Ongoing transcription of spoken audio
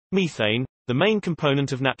Methane, the main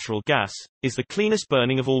component of natural gas, is the cleanest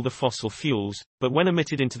burning of all the fossil fuels, but when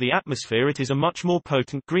emitted into the atmosphere it is a much more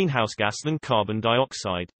potent greenhouse gas than carbon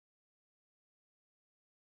dioxide.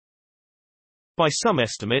 By some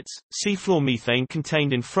estimates, seafloor methane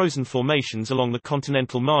contained in frozen formations along the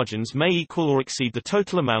continental margins may equal or exceed the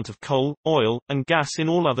total amount of coal, oil, and gas in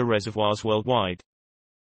all other reservoirs worldwide.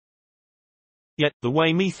 Yet, the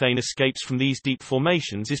way methane escapes from these deep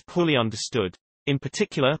formations is poorly understood. In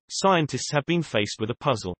particular, scientists have been faced with a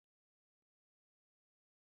puzzle.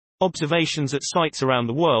 Observations at sites around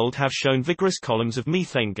the world have shown vigorous columns of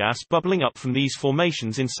methane gas bubbling up from these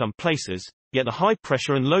formations in some places, yet the high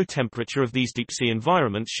pressure and low temperature of these deep-sea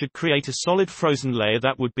environments should create a solid frozen layer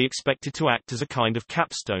that would be expected to act as a kind of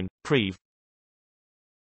capstone, preve.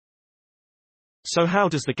 So how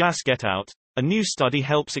does the gas get out? A new study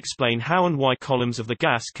helps explain how and why columns of the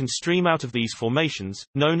gas can stream out of these formations,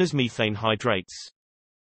 known as methane hydrates.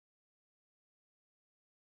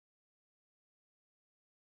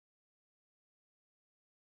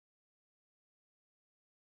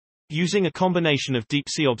 Using a combination of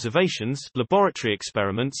deep-sea observations, laboratory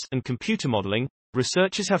experiments, and computer modeling,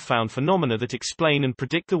 researchers have found phenomena that explain and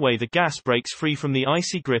predict the way the gas breaks free from the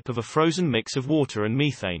icy grip of a frozen mix of water and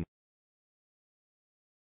methane.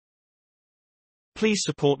 Please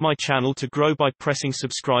support my channel to grow by pressing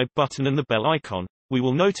subscribe button and the bell icon. We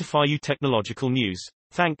will notify you technological news.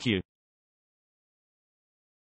 Thank you.